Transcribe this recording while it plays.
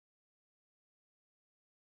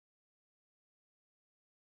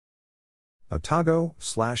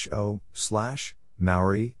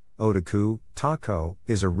Otago/Māori, Otakou, Ōtākou,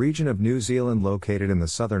 is a region of New Zealand located in the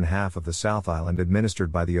southern half of the South Island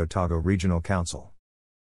administered by the Otago Regional Council.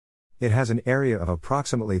 It has an area of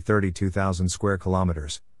approximately 32,000 square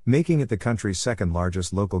kilometers, making it the country's second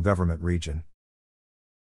largest local government region.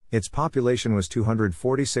 Its population was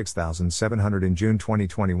 246,700 in June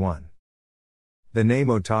 2021. The name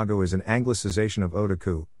Otago is an Anglicisation of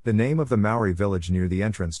Otakou, the name of the Māori village near the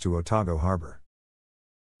entrance to Otago Harbour.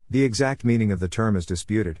 The exact meaning of the term is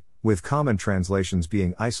disputed, with common translations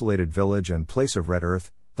being isolated village and place of red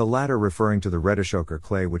earth, the latter referring to the reddish-ochre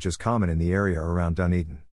clay which is common in the area around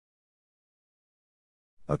Dunedin.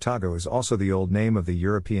 Otago is also the old name of the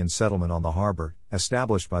European settlement on the harbour,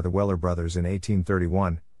 established by the Weller brothers in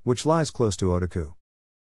 1831, which lies close to Otakou.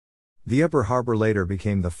 The upper harbour later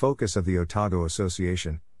became the focus of the Otago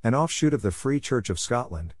Association, an offshoot of the Free Church of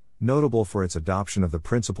Scotland, notable for its adoption of the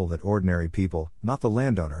principle that ordinary people, not the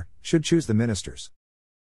landowner, should choose the ministers.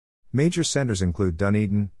 Major centres include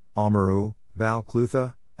Dunedin, Oamaru,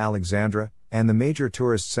 Vauclutha, Alexandra, and the major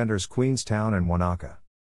tourist centres Queenstown and Wanaka.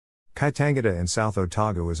 Kaitangata in South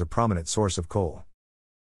Otago is a prominent source of coal.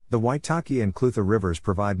 The Waitaki and Clutha rivers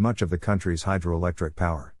provide much of the country's hydroelectric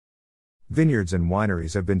power. Vineyards and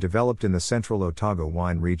wineries have been developed in the central Otago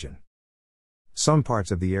wine region. Some parts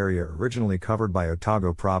of the area originally covered by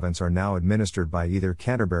Otago Province are now administered by either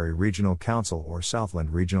Canterbury Regional Council or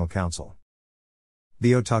Southland Regional Council.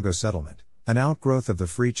 The Otago Settlement, an outgrowth of the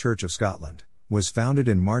Free Church of Scotland, was founded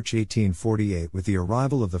in March 1848 with the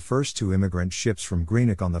arrival of the first two immigrant ships from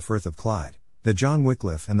Greenock on the Firth of Clyde, the John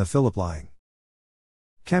Wycliffe and the Philip Lying.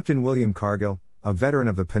 Captain William Cargill, a veteran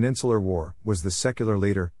of the Peninsular War, was the secular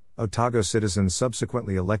leader. Otago citizens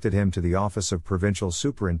subsequently elected him to the office of Provincial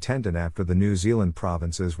Superintendent after the New Zealand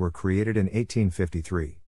provinces were created in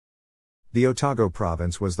 1853. The Otago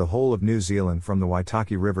Province was the whole of New Zealand from the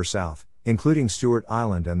Waitaki River south, including Stewart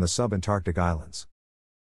Island and the sub-Antarctic islands.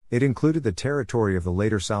 It included the territory of the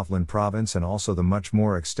later Southland Province and also the much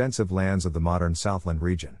more extensive lands of the modern Southland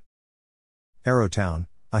region. Arrowtown,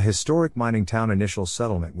 a historic mining town initial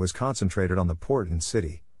settlement, was concentrated on the port and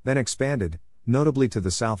city, then expanded, notably to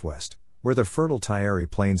the southwest, where the fertile Taieri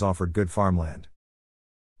Plains offered good farmland.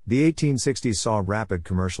 The 1860s saw rapid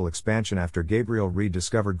commercial expansion after Gabriel Reed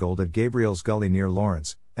discovered gold at Gabriel's Gully near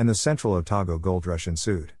Lawrence, and the Central Otago Gold Rush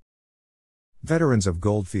ensued. Veterans of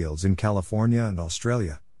goldfields in California and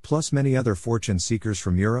Australia, plus many other fortune seekers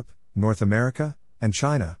from Europe, North America, and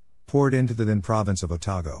China, poured into the then province of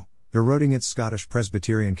Otago, eroding its Scottish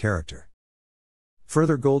Presbyterian character.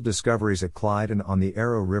 Further gold discoveries at Clyde and on the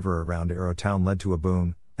Arrow River around Arrowtown led to a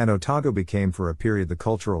boom, and Otago became for a period the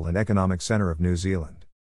cultural and economic centre of New Zealand.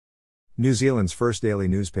 New Zealand's first daily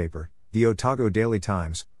newspaper, the Otago Daily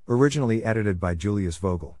Times, originally edited by Julius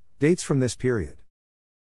Vogel, dates from this period.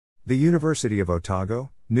 The University of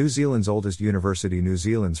Otago, New Zealand's oldest university, New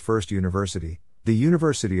Zealand's first university, the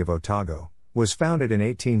University of Otago, was founded in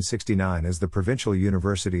 1869 as the Provincial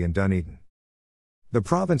University in Dunedin. The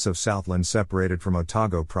province of Southland separated from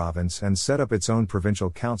Otago Province and set up its own provincial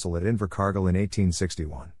council at Invercargill in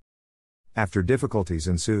 1861. After difficulties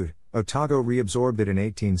ensued, Otago reabsorbed it in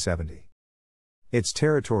 1870. Its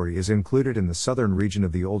territory is included in the southern region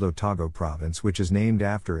of the old Otago Province, which is named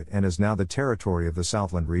after it and is now the territory of the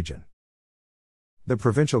Southland region. The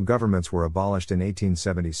provincial governments were abolished in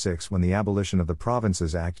 1876 when the Abolition of the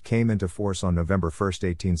Provinces Act came into force on November 1,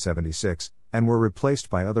 1876, and were replaced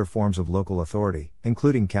by other forms of local authority,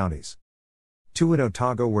 including counties. Two in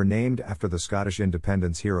Otago were named after the Scottish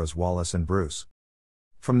independence heroes Wallace and Bruce.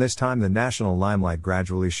 From this time the national limelight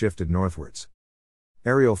gradually shifted northwards.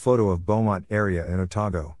 Aerial photo of Beaumont area in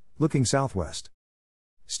Otago, looking southwest.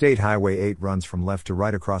 State Highway 8 runs from left to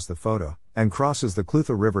right across the photo, and crosses the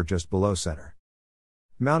Clutha River just below center.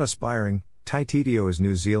 Mount Aspiring, Taititio is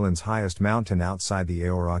New Zealand's highest mountain outside the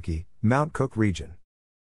Aoraki, Mount Cook region.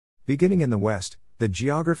 Beginning in the west, the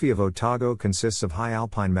geography of Otago consists of high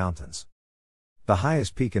alpine mountains. The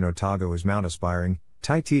highest peak in Otago is Mount Aspiring,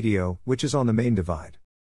 Taititio, which is on the main divide.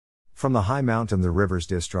 From the high mountain the rivers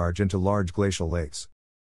discharge into large glacial lakes.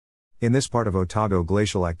 In this part of Otago,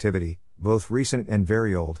 glacial activity, both recent and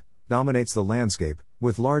very old, dominates the landscape,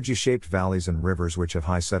 with large U-shaped valleys and rivers which have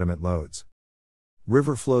high sediment loads.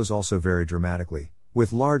 River flows also vary dramatically,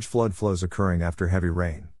 with large flood flows occurring after heavy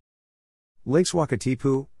rain. Lakes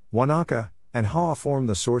Wakatipu, Wanaka, and Ha'a form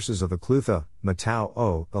the sources of the Clutha,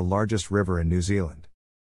 Matau, the largest river in New Zealand.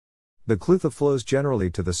 The Clutha flows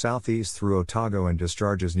generally to the southeast through Otago and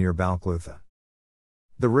discharges near Balclutha.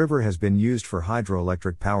 The river has been used for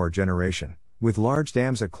hydroelectric power generation, with large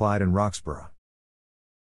dams at Clyde and Roxburgh.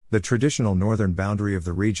 The traditional northern boundary of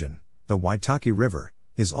the region, the Waitaki River,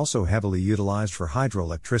 is also heavily utilized for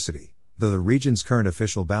hydroelectricity, though the region's current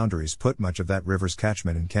official boundaries put much of that river's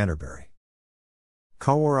catchment in Canterbury.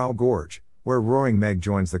 Kawarau Gorge, where Roaring Meg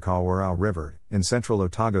joins the Kawarau River, in central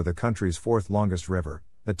Otago, the country's fourth longest river,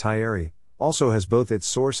 the Taieri, also has both its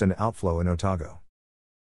source and outflow in Otago.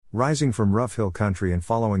 Rising from rough hill country and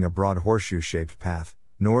following a broad horseshoe-shaped path,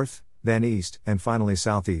 north, then east, and finally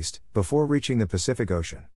southeast, before reaching the Pacific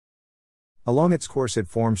Ocean. Along its course it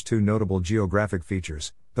forms two notable geographic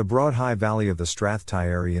features, the broad high valley of the Strath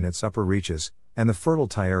Taieri in its upper reaches, and the fertile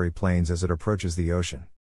Taieri Plains as it approaches the ocean.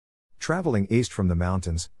 Traveling east from the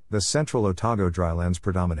mountains, the central Otago drylands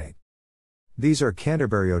predominate. These are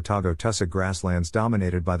Canterbury Otago tussock grasslands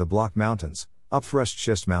dominated by the Block Mountains, upthrust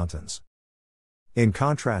schist mountains. In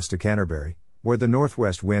contrast to Canterbury, where the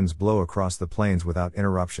northwest winds blow across the plains without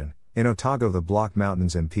interruption, in Otago the Block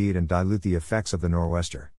Mountains impede and dilute the effects of the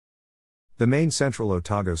nor'wester. The main central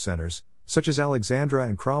Otago centers, such as Alexandra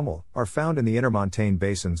and Cromwell, are found in the intermontane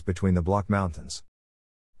basins between the Block Mountains.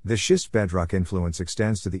 The schist bedrock influence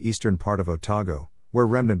extends to the eastern part of Otago, where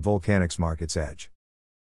remnant volcanics mark its edge.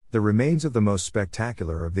 The remains of the most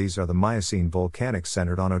spectacular of these are the Miocene volcanics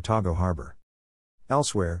centered on Otago Harbour.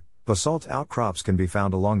 Elsewhere, basalt outcrops can be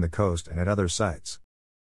found along the coast and at other sites.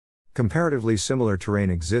 Comparatively similar terrain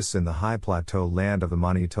exists in the high plateau land of the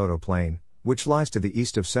Maniitoto Plain, which lies to the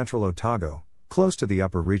east of central Otago, close to the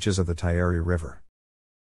upper reaches of the Taieri River.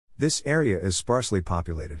 This area is sparsely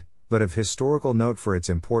populated, but of historical note for its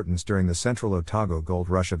importance during the central Otago gold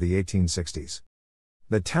rush of the 1860s.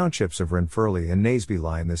 The townships of Ranfurly and Naseby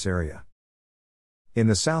lie in this area. In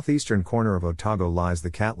the southeastern corner of Otago lies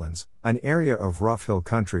the Catlins, an area of rough hill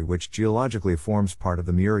country which geologically forms part of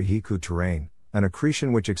the Murihiku terrain, an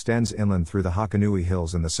accretion which extends inland through the Hakanui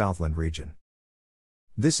Hills in the Southland region.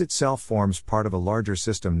 This itself forms part of a larger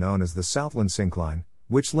system known as the Southland Syncline,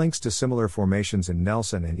 which links to similar formations in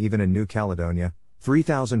Nelson and even in New Caledonia,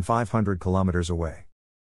 3,500 kilometers away.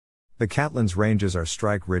 The Catlins Ranges are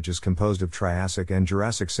strike ridges composed of Triassic and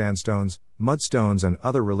Jurassic sandstones, mudstones and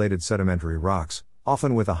other related sedimentary rocks,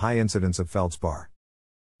 often with a high incidence of feldspar.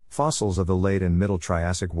 Fossils of the late and middle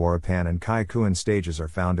Triassic Warrapan and Kaikuan stages are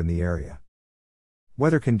found in the area.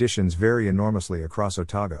 Weather conditions vary enormously across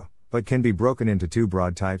Otago, but can be broken into two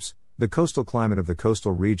broad types, the coastal climate of the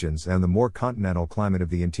coastal regions and the more continental climate of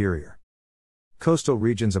the interior. Coastal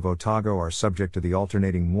regions of Otago are subject to the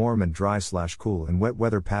alternating warm and dry/cool and wet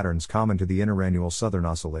weather patterns common to the interannual southern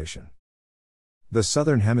oscillation. The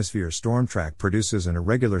southern hemisphere storm track produces an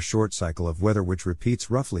irregular short cycle of weather which repeats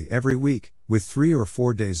roughly every week, with 3 or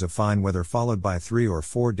 4 days of fine weather followed by 3 or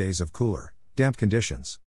 4 days of cooler, damp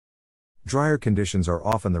conditions. Drier conditions are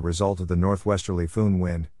often the result of the northwesterly foehn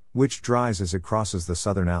wind, which dries as it crosses the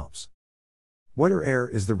southern Alps. Wetter air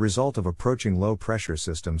is the result of approaching low-pressure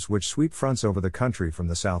systems which sweep fronts over the country from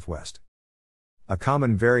the southwest. A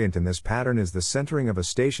common variant in this pattern is the centering of a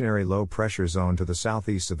stationary low-pressure zone to the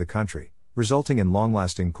southeast of the country, resulting in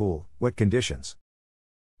long-lasting cool, wet conditions.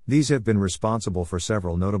 These have been responsible for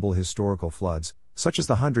several notable historical floods, such as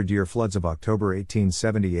the 100-year floods of October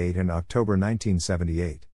 1878 and October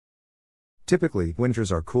 1978. Typically,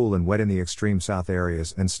 winters are cool and wet in the extreme south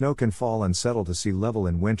areas and snow can fall and settle to sea level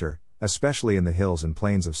in winter, especially in the hills and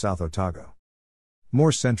plains of South Otago.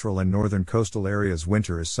 More central and northern coastal areas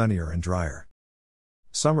winter is sunnier and drier.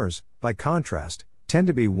 Summers, by contrast, tend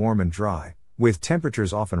to be warm and dry, with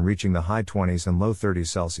temperatures often reaching the high 20s and low 30s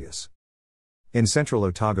Celsius. In central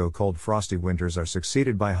Otago cold frosty winters are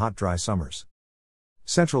succeeded by hot dry summers.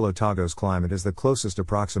 Central Otago's climate is the closest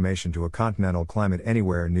approximation to a continental climate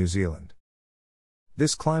anywhere in New Zealand.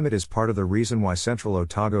 This climate is part of the reason why central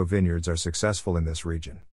Otago vineyards are successful in this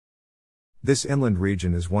region. This inland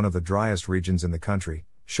region is one of the driest regions in the country,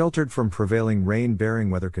 sheltered from prevailing rain-bearing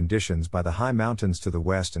weather conditions by the high mountains to the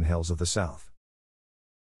west and hills of the south.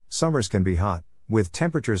 Summers can be hot, with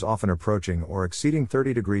temperatures often approaching or exceeding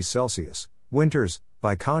 30 degrees Celsius. Winters,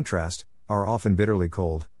 by contrast, are often bitterly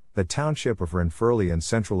cold. The township of Ranfurly in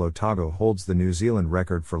central Otago holds the New Zealand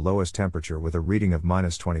record for lowest temperature with a reading of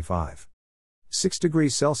 -25.6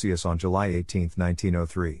 degrees Celsius on July 18,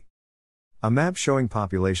 1903. A map showing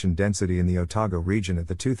population density in the Otago region at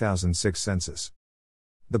the 2006 census.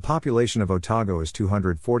 The population of Otago is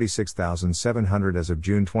 246,700 as of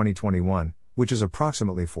June 2021, which is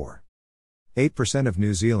approximately 4.8% of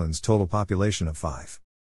New Zealand's total population of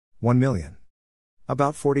 5.1 million.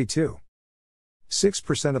 About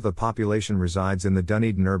 42.6% of the population resides in the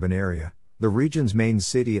Dunedin urban area, the region's main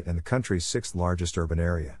city and the country's sixth largest urban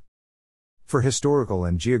area. For historical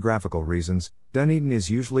and geographical reasons, Dunedin is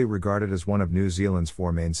usually regarded as one of New Zealand's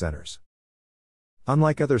 4 main centres.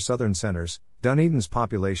 Unlike other southern centers, Dunedin's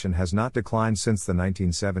population has not declined since the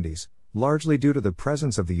 1970s, largely due to the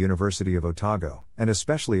presence of the University of Otago, and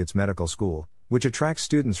especially its medical school, which attracts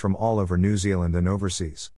students from all over New Zealand and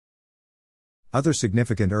overseas. Other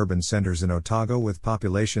significant urban centers in Otago with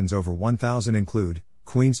populations over 1,000 include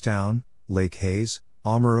Queenstown, Lake Hayes,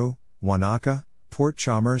 Oamaru, Wanaka, Port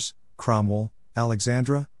Chalmers, Cromwell,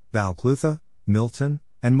 Alexandra, Balclutha, Milton,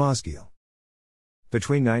 and Mosgiel.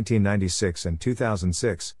 Between 1996 and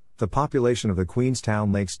 2006, the population of the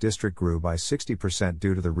Queenstown Lakes District grew by 60%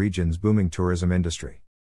 due to the region's booming tourism industry.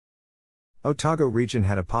 Otago region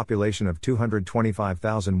had a population of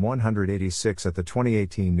 225,186 at the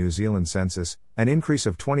 2018 New Zealand census, an increase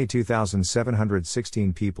of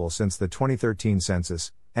 22,716 people since the 2013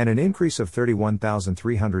 census, and an increase of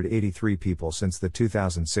 31,383 people since the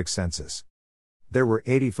 2006 census. There were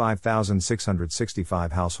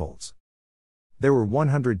 85,665 households. There were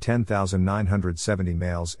 110,970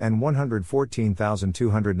 males and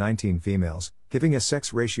 114,219 females, giving a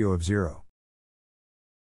sex ratio of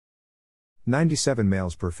 0.97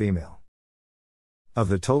 males per female. Of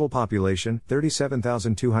the total population,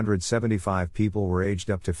 37,275 people were aged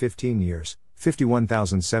up to 15 years,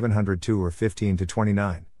 51,702 were 15 to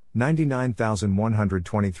 29,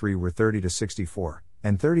 99,123 were 30 to 64,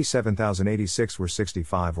 and 37,086 were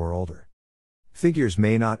 65 or older. Figures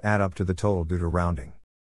may not add up to the total due to rounding.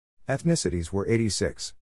 Ethnicities were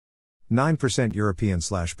 86. 9%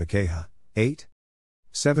 European/Pakeha, 8.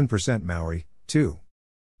 7% Maori, 2.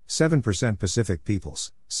 7% Pacific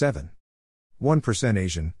peoples, 7. 1%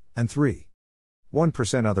 Asian, and 3.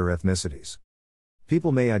 1% other ethnicities.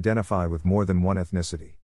 People may identify with more than one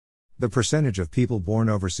ethnicity. The percentage of people born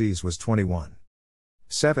overseas was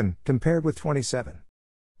 21.7, compared with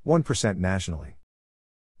 27.1% nationally.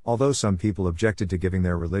 Although some people objected to giving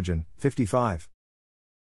their religion,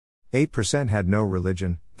 55.8% had no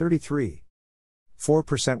religion,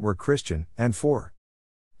 33.4% were Christian, and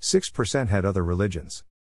 4.6% had other religions.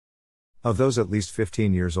 Of those at least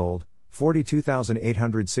 15 years old,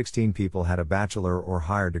 42,816 people had a bachelor or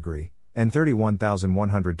higher degree, and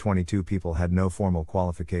 31,122 people had no formal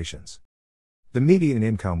qualifications. The median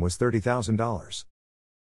income was $30,000.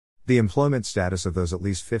 The employment status of those at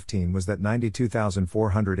least 15 was that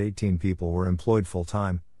 92,418 people were employed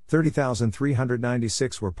full-time,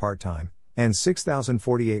 30,396 were part-time, and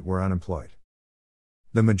 6,048 were unemployed.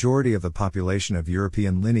 The majority of the population of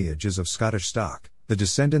European lineage is of Scottish stock, the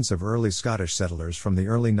descendants of early Scottish settlers from the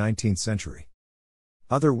early 19th century.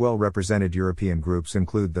 Other well-represented European groups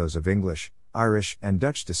include those of English, Irish, and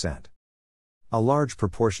Dutch descent. A large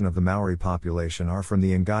proportion of the Maori population are from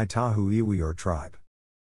the Ngai Tahu Iwi or tribe.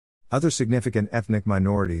 Other significant ethnic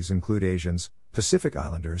minorities include Asians, Pacific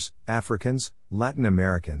Islanders, Africans, Latin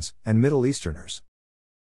Americans, and Middle Easterners.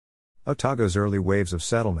 Otago's early waves of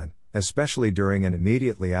settlement, especially during and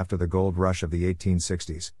immediately after the gold rush of the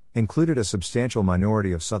 1860s, included a substantial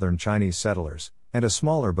minority of southern Chinese settlers, and a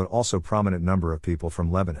smaller but also prominent number of people from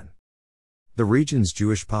Lebanon. The region's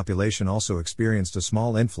Jewish population also experienced a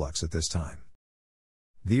small influx at this time.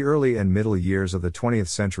 The early and middle years of the 20th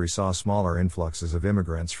century saw smaller influxes of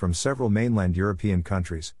immigrants from several mainland European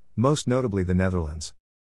countries, most notably the Netherlands.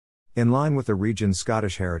 In line with the region's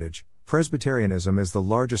Scottish heritage, Presbyterianism is the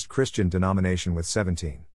largest Christian denomination with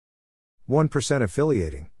 17.1%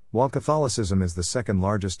 affiliating, while Catholicism is the second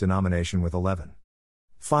largest denomination with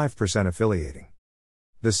 11.5% affiliating.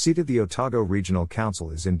 The seat of the Otago Regional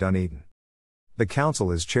Council is in Dunedin. The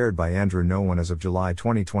council is chaired by Andrew Nowen as of July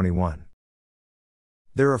 2021.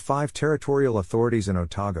 There are 5 territorial authorities in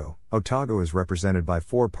Otago. Otago is represented by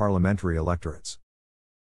 4 parliamentary electorates.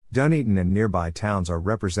 Dunedin and nearby towns are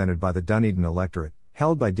represented by the Dunedin electorate,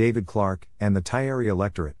 held by David Clark, and the Taieri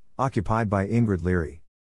electorate, occupied by Ingrid Leary.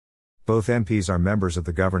 Both MPs are members of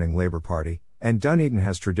the governing Labour Party, and Dunedin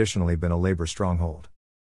has traditionally been a Labour stronghold.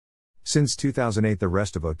 Since 2008, the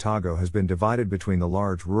rest of Otago has been divided between the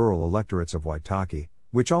large rural electorates of Waitaki,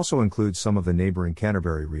 which also includes some of the neighbouring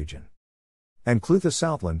Canterbury region, and Clutha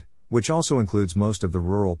Southland, which also includes most of the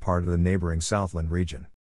rural part of the neighbouring Southland region.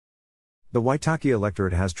 The Waitaki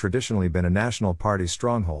electorate has traditionally been a National Party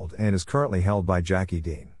stronghold and is currently held by Jackie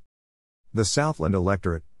Dean. The Southland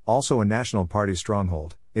electorate, also a National Party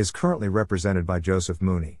stronghold, is currently represented by Joseph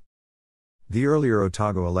Mooney. The earlier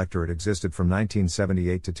Otago electorate existed from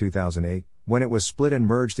 1978 to 2008, when it was split and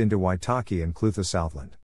merged into Waitaki and Clutha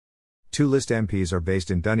Southland. 2 list MPs are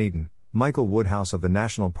based in Dunedin, Michael Woodhouse of the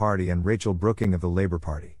National Party and Rachel Brooking of the Labour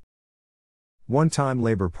Party. One-time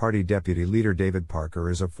Labour Party Deputy Leader David Parker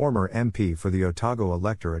is a former MP for the Otago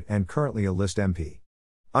electorate and currently a list MP.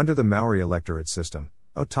 Under the Maori electorate system,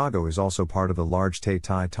 Otago is also part of the large Te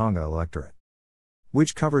Tai Tonga electorate.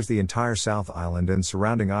 which covers the entire South Island and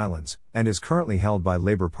surrounding islands, and is currently held by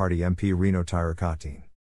Labour Party MP Rino Tairakatine.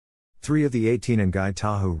 3 of the 18 Ngai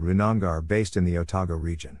Tahu Runanga are based in the Otago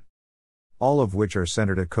region, all of which are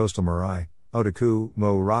centered at coastal marae, Otakou,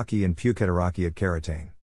 Mo'oraki and Puketaraki at Karatane.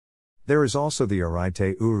 There is also the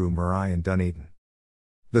Araite Uru marae in Dunedin.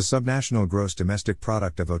 The subnational gross domestic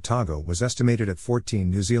product of Otago was estimated at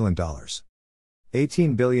 $14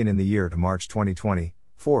 billion in the year to March 2020,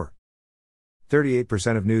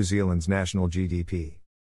 38% of New Zealand's national GDP.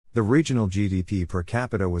 The regional GDP per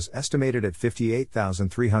capita was estimated at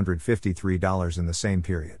 $58,353 in the same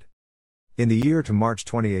period. In the year to March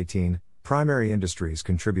 2018, primary industries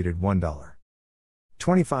contributed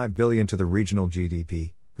 $1.25 billion to the regional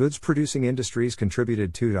GDP, goods producing industries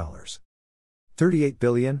contributed $2.38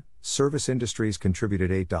 billion, service industries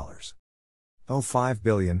contributed $8.05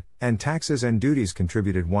 billion, and taxes and duties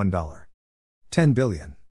contributed $1.10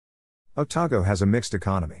 billion. Otago has a mixed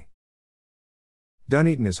economy.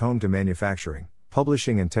 Dunedin is home to manufacturing,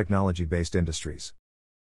 publishing and technology-based industries.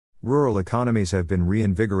 Rural economies have been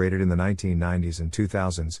reinvigorated in the 1990s and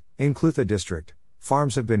 2000s. In Clutha district,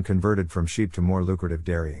 farms have been converted from sheep to more lucrative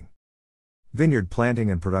dairying. Vineyard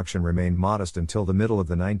planting and production remained modest until the middle of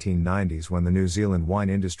the 1990s when the New Zealand wine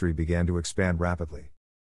industry began to expand rapidly.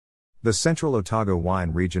 The central Otago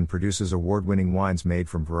wine region produces award-winning wines made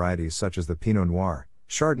from varieties such as the Pinot Noir,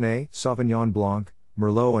 Chardonnay, Sauvignon Blanc,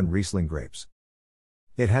 Merlot and Riesling grapes.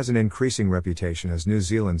 It has an increasing reputation as New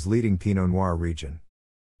Zealand's leading Pinot Noir region.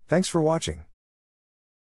 Thanks for watching.